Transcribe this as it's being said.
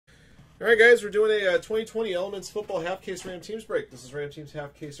All right, guys, we're doing a 2020 Elements Football Half Case Ram Teams break. This is Ram Teams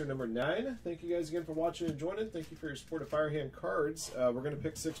Half Caser number 9. Thank you guys again for watching and joining. Thank you for your support of Firehand Cards. We're going to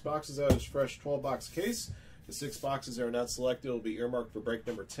pick 6 boxes out of this fresh 12-box case. The 6 boxes that are not selected will be earmarked for break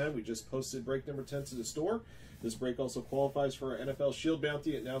number 10. We just posted break number 10 to the store. This break also qualifies for our NFL Shield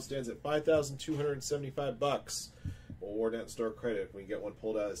bounty. It now stands at $5,275. We'll award that store credit if we get one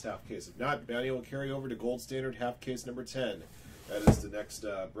pulled out of this half case. If not, the bounty will carry over to Gold Standard half case number 10. That is the next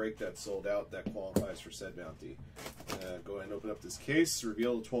break that's sold out that qualifies for said bounty. Go ahead and open up this case,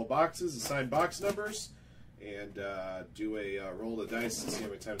 reveal the 12 boxes, assign box numbers, and do a roll of the dice and see how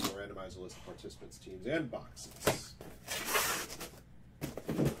many times we'll randomize the list of participants, teams, and boxes.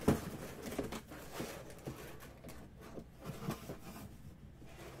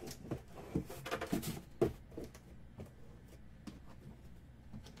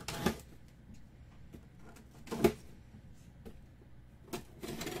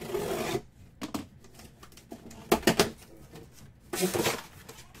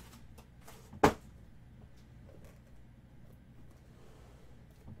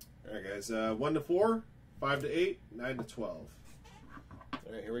 Alright guys, 1 to 4, 5 to 8, 9 to 12.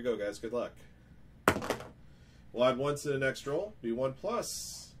 Alright, here we go guys, good luck. We'll add 1 to the next roll, be 1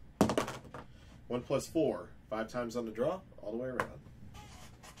 plus. 1 plus 4, 5 times on the draw, all the way around.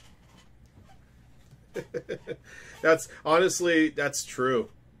 That's, honestly, that's true.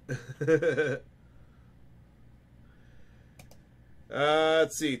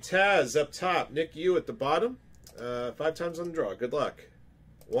 Let's see, Taz up top, Nick U at the bottom. 5 times on the draw, good luck.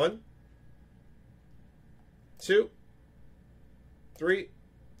 1, 2, 3,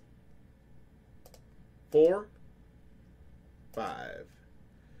 4, 5.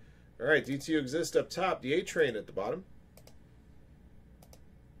 All right, D2 exists up top. The A train at the bottom.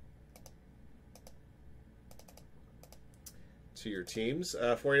 To your teams.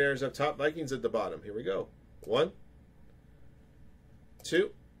 49ers up top, Vikings at the bottom. Here we go. 1,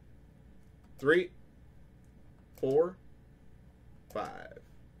 2, 3, 4, 5.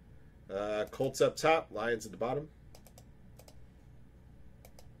 Colts up top, Lions at the bottom.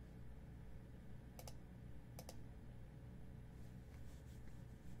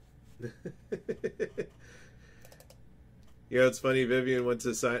 You know, it's funny. Vivian went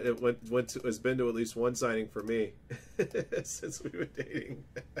to sign. Has been to at least one signing for me since we've been dating.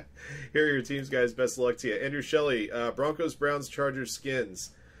 Here are your teams, guys. Best of luck to you. Andrew Shelley, Broncos, Browns, Chargers,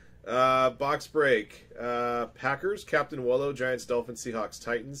 Skins. Box break. Packers, Captain Wallow, Giants, Dolphins, Seahawks,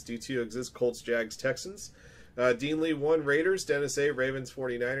 Titans. D2 exists, Colts, Jags, Texans. Dean Lee 1, Raiders. Dennis A, Ravens,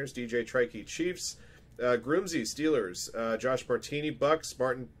 49ers. DJ Trikey, Chiefs. Groomsy, Steelers. Josh Martini, Bucks.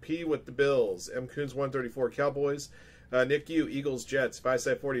 Martin P with the Bills. M. Coons 134, Cowboys. Nick U, Eagles, Jets.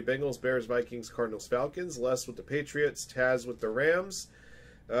 5-40, Bengals, Bears, Vikings, Cardinals, Falcons. Les with the Patriots. Taz with the Rams.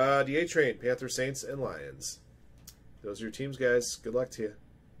 The A Train, Panthers, Saints, and Lions. Those are your teams, guys. Good luck to you.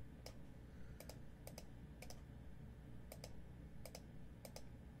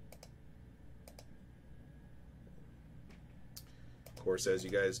 Of course, as you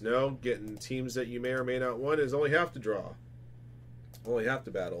guys know, getting teams that you may or may not want is only half the draw. Only half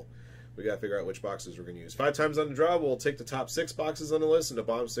the battle. We got to figure out which boxes we're going to use. 5 times on the draw, we'll take the top 6 boxes on the list, and the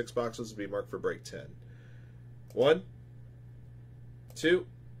bottom 6 boxes will be marked for break 10. 1, 2,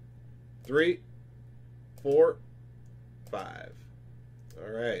 3, 4, 5. All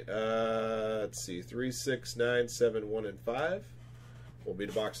right. Let's see. 3, 6, 9, 7, 1, and 5 will be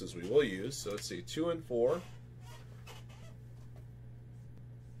the boxes we will use. So let's see. 2 and 4.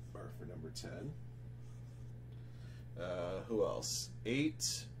 For number 10. Who else?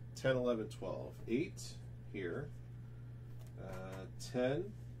 8, 10, 11, 12. 8 here.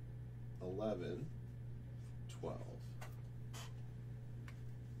 10, 11, 12.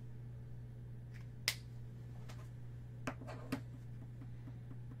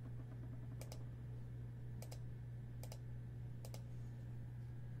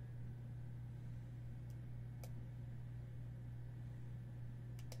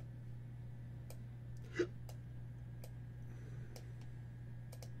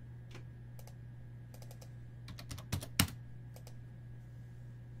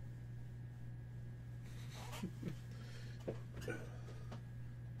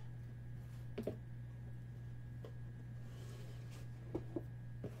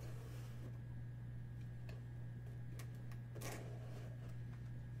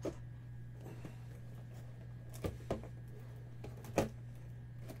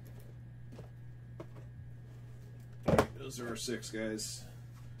 Those are our 6, guys.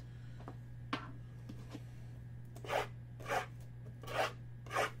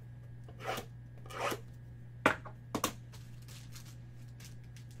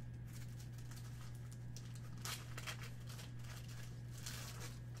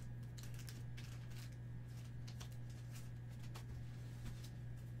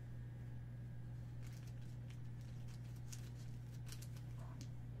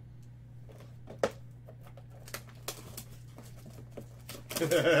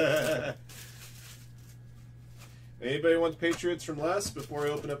 Anybody want the Patriots from Les before I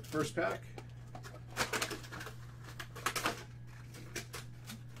open up the first pack?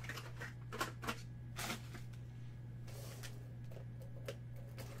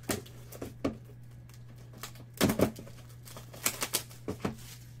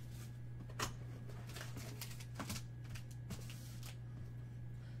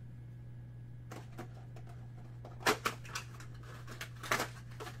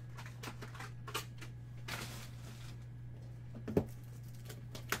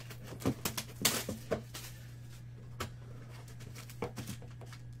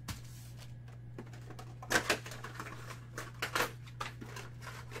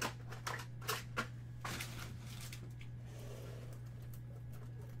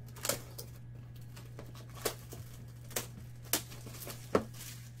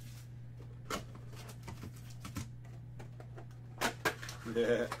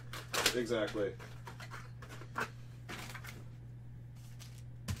 Yeah, exactly.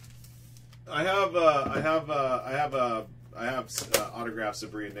 I have autographs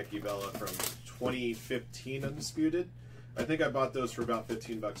of Brie and Nikki Bella from 2015 Undisputed. I think I bought those for about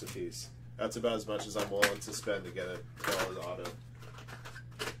 $15 a piece. That's about as much as I'm willing to spend to get a Bella's auto.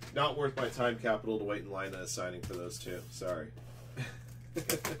 Not worth my time capital to wait in line at a signing for those two. Sorry.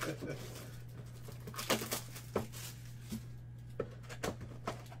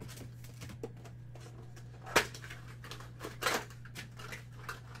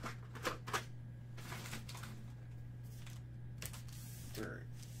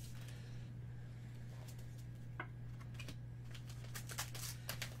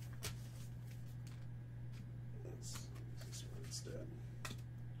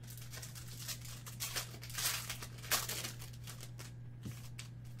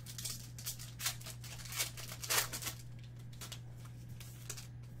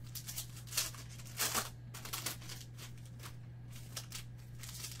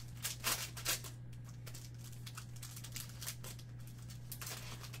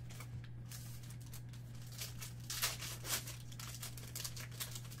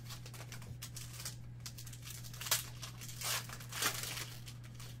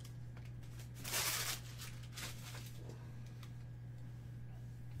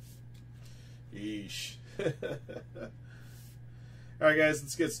 Yeesh. Alright guys,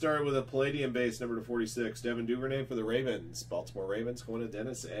 let's get started with a Palladium base, number to 46. Devin Duvernay for the Ravens. Baltimore Ravens going to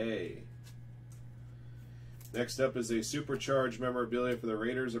Dennis A. Next up is a Supercharged memorabilia for the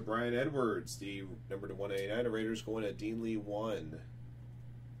Raiders of Brian Edwards. The number to 189 of Raiders going to Dean Lee 1.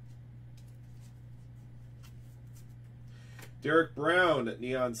 Derek Brown,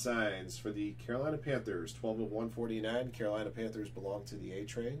 Neon Signs for the Carolina Panthers. 12 of 149. Carolina Panthers belong to the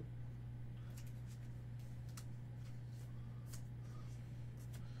A-Train.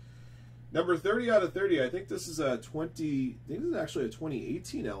 Number 30 out of 30. I think this is a 20. I think this is actually a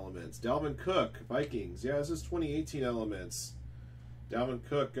 2018 Elements. Dalvin Cook, Vikings. Yeah, this is 2018 Elements. Dalvin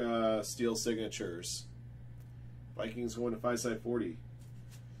Cook, Steel Signatures. Vikings going to 5/40.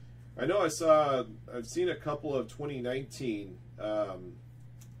 I know I've seen a couple of 2019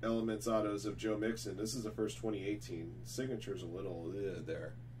 Elements autos of Joe Mixon. This is the first 2018. Signature's a little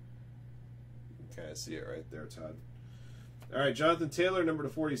there. Okay, I see it right there, Todd. All right, Jonathan Taylor, number to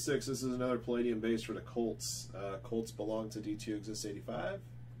 46. This is another Palladium base for the Colts. Colts belong to D2 Exist 85.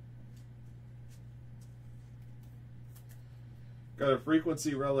 Got a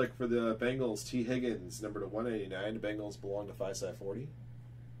frequency relic for the Bengals. T. Higgins, number to 189. The Bengals belong to 5/40.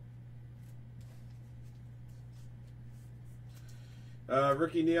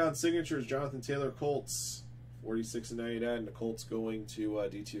 Rookie Neon Signatures, Jonathan Taylor, Colts. 46 and 99. The Colts going to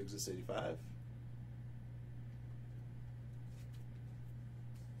D2 Exist 85.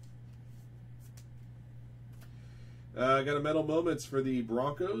 Got a Metal Moments for the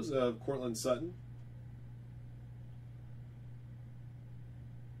Broncos of Cortland Sutton.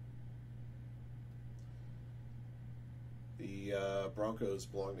 The Broncos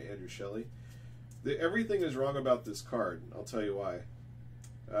belong to Andrew Shelley. Everything is wrong about this card. I'll tell you why.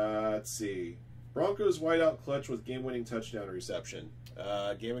 Let's see. Broncos wideout clutch with game-winning touchdown reception.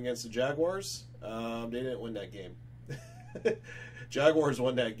 Game against the Jaguars. They didn't win that game. Jaguars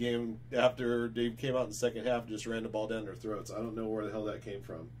won that game after they came out in the second half and just ran the ball down their throats. I don't know where the hell that came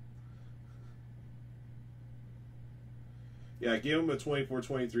from. Yeah, I gave them a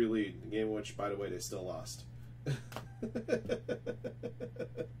 24-23 lead. A game in which, by the way, they still lost.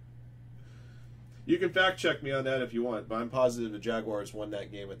 You can fact check me on that if you want, but I'm positive the Jaguars won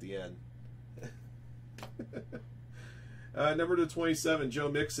that game at the end. Number to 27,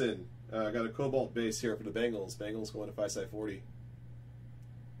 Joe Mixon. Got a Cobalt base here for the Bengals. Bengals going to 5/40.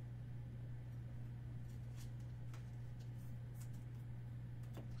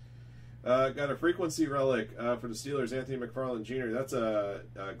 Got a frequency relic for the Steelers, Anthony McFarland Jr. That's a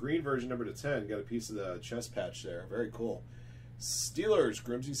green version, number to 10. Got a piece of the chest patch there. Very cool. Steelers,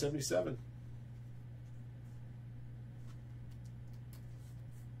 Grimsey 77.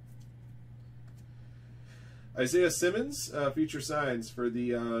 Isaiah Simmons, feature signs for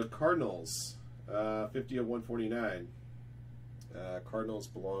the Cardinals, 50 of 149. Cardinals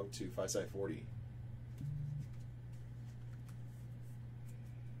belong to Phi-Sci 40.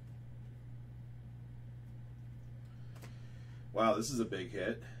 Wow, this is a big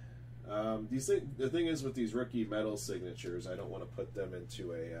hit. The thing is with these rookie metal signatures, I don't want to put them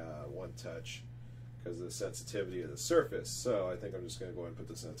into a one-touch because of the sensitivity of the surface. So I think I'm just going to go ahead and put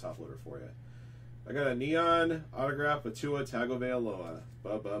this in a top loader for you. I got a neon autograph of Tua Tagovailoa.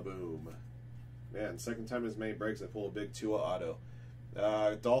 Ba-ba-boom. Man, second time in as many breaks I pull a big Tua auto.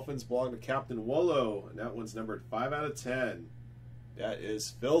 Dolphins belong to Captain Wolo, and that one's numbered 5 out of 10. That is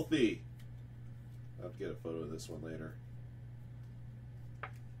filthy. I'll have to get a photo of this one later.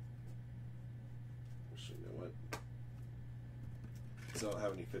 Actually, you know what? Because I don't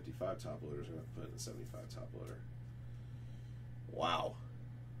have any 55 top loaders, I'm going to put in a 75 top loader. Wow.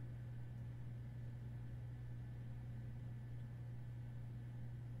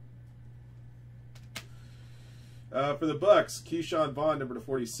 For the Bucks, Keyshawn Vaughn, number to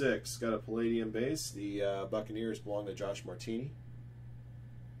 46. Got a Palladium base. The Buccaneers belong to Josh Martini.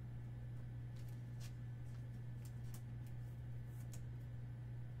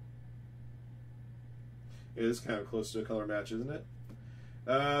 It is kind of close to a color match, isn't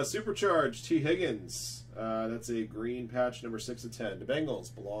it? Supercharged, T. Higgins. That's a green patch, number 6 of 10. The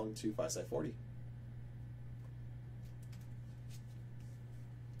Bengals belong to Phi-Sci 40.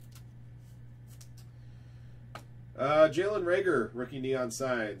 Jalen Reagor, rookie neon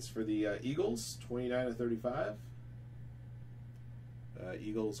signs for the Eagles, 29 of 35.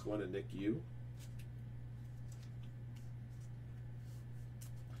 Eagles going to Nick Yu.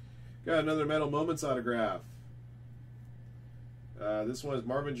 Got another Metal Moments autograph. This one is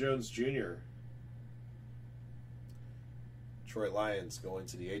Marvin Jones Jr. Detroit Lions going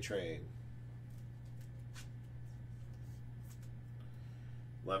to the A-Train.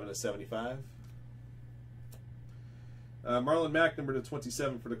 11 of 75. Marlon Mack, number to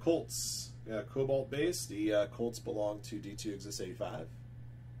 27 for the Colts. Cobalt base. The Colts belong to D2 Exist 85.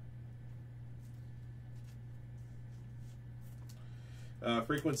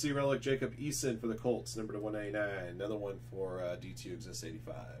 Frequency relic Jacob Eason for the Colts, number to 199. Another one for D2 Exist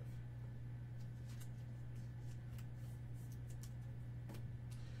 85.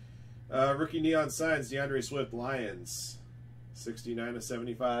 Rookie neon signs DeAndre Swift Lions, 69 of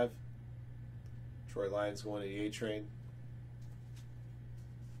 75. Troy Lions going to the A-Train.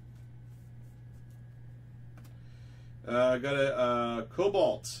 Got a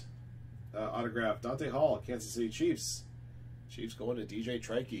Cobalt autograph. Dante Hall, Kansas City Chiefs. Chiefs going to DJ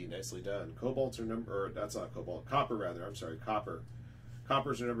Trikey. Nicely done. Cobalts are number, or that's not Cobalt. Copper, rather. I'm sorry, Copper.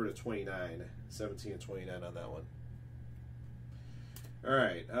 Coppers are numbered to 29. 17 and 29 on that one. All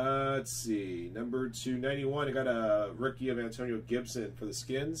right. Let's see. Number 291. I got a rookie of Antonio Gibson for the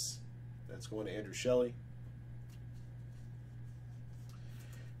Skins. That's going to Andrew Shelley.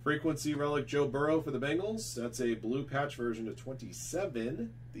 Frequency relic Joe Burrow for the Bengals. That's a blue patch version of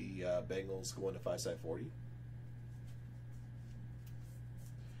 27. The Bengals going to Phi-Sci 40.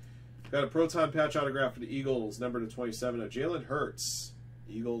 Got a Proton patch autograph for the Eagles, number to 27 of Jalen Hurts.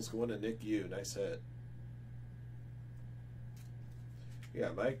 Eagles going to Nick Yu. Nice hit. Yeah,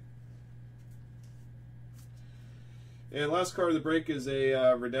 Mike. And last card of the break is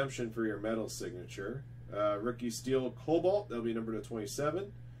a redemption for your metal signature. Rookie Steel Cobalt, that'll be number to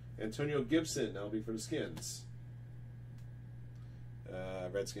 27. Antonio Gibson, that'll be for the Skins.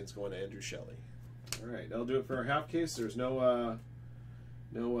 Redskins going to Andrew Shelley. All right, that'll do it for our half case. There's no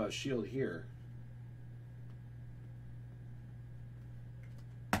shield here.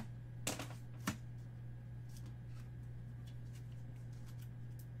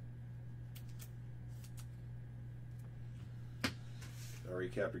 I'll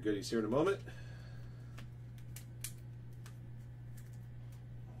recap your goodies here in a moment.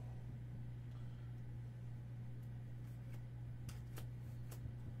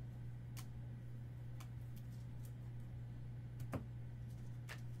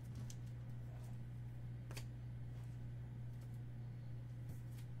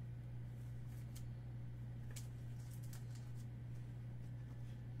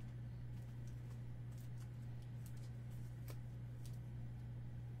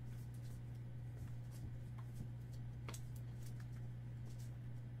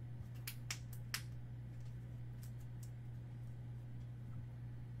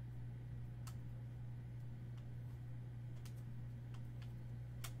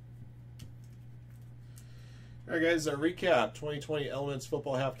 All right, guys, our recap 2020 Elements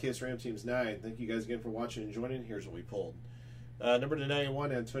Football Half Case Ram Teams 9. Thank you guys again for watching and joining. Here's what we pulled. Number to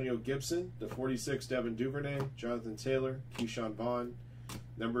 91, Antonio Gibson. To 46, Devin Duvernay, Jonathan Taylor, Keyshawn Vaughn.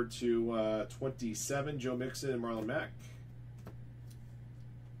 Number to 27, Joe Mixon and Marlon Mack.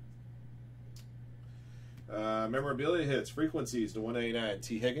 Memorabilia hits, frequencies to 189,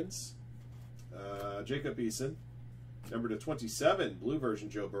 T. Higgins. Jacob Eason. Number to 27, blue version,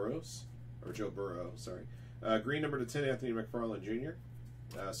 Joe Burrow, sorry. Green number to 10, Anthony McFarland Jr.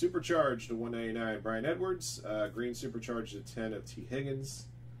 Supercharged to 199, Brian Edwards. Green supercharged to 10 of T. Higgins.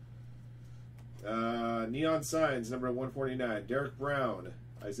 Neon signs number to 149, Derek Brown,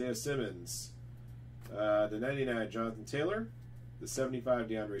 Isaiah Simmons. The 99, Jonathan Taylor. The 75,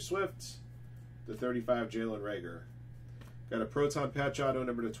 DeAndre Swift. The 35, Jalen Reagor. Got a Proton Patch Auto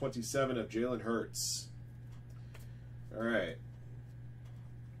number to 27 of Jalen Hurts. All right.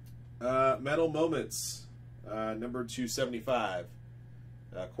 Metal Moments, number 275,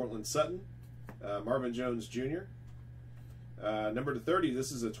 Cortland Sutton, Marvin Jones Jr. Number to 30,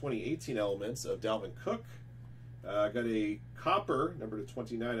 this is a 2018 Elements of Dalvin Cook. Got a Copper, number to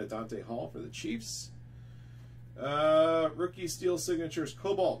 29, of Dante Hall for the Chiefs. Rookie Steel Signatures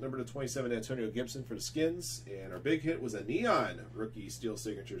Cobalt, number to 27, Antonio Gibson for the Skins. And our big hit was a Neon Rookie Steel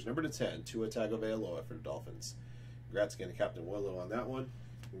Signatures, number to 10, Tua Tagovailoa for the Dolphins. Congrats again to Captain Willow on that one.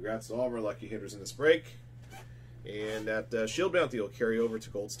 Congrats to all of our lucky hitters in this break. And that Shield Bounty will carry over to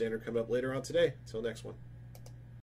Gold Standard coming up later on today. Until next one.